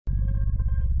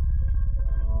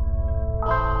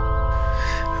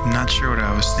I'm not sure what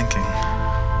I was thinking.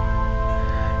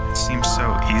 It seemed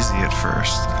so easy at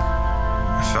first.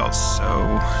 I felt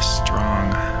so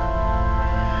strong.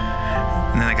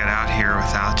 And then I got out here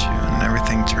without you, and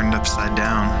everything turned upside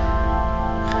down.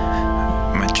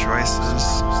 My choices,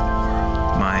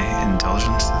 my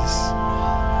indulgences.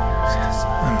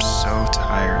 I'm so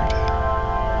tired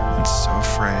and so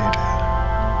afraid.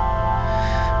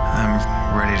 I'm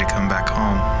ready to come back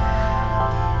home.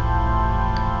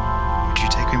 Would you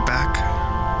take me back?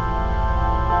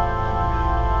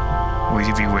 Will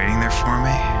you be waiting there for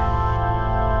me?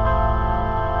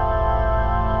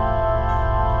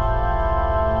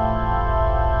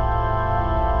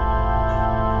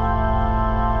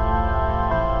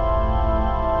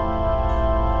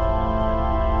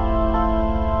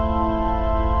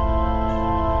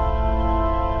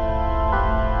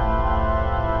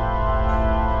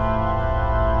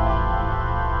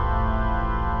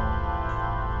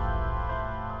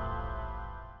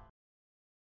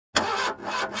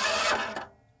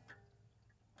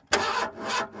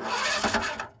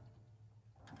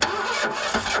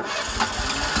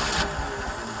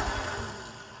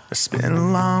 I spent a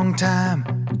long time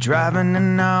driving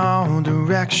in all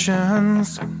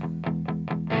directions,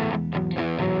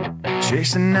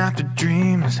 chasing after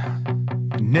dreams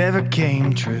that never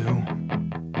came true.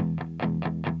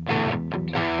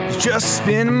 Just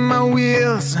spinning my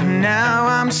wheels, and now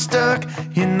I'm stuck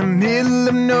in the middle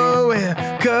of nowhere,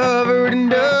 covered in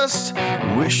dust,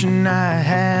 wishing I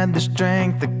had the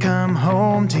strength to come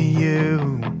home to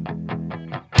you.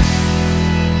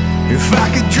 If I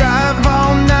could drive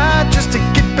all night just to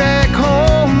get back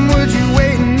home, would you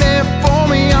waiting there for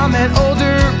me on that old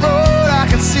dirt road? I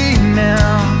can see it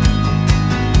now.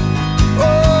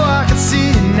 Oh, I can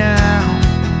see it now.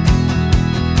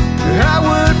 I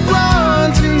would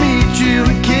run to meet you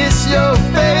and kiss your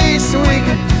face, and we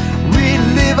could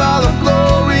relive all the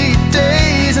glory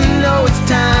days. And know it's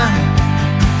time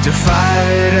to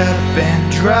fire it up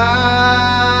and drive.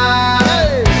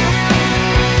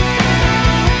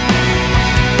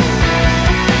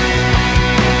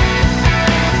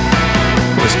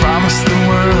 Promised the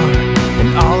world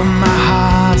and all of my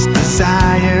heart's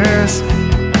desires.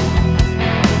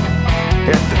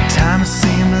 At the time it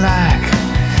seemed like I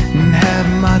didn't have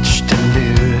much to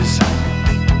lose.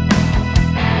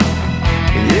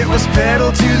 It was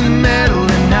pedal to the metal,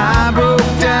 and I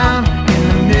broke down in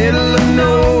the middle of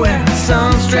nowhere, in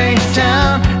some strange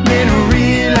town. Then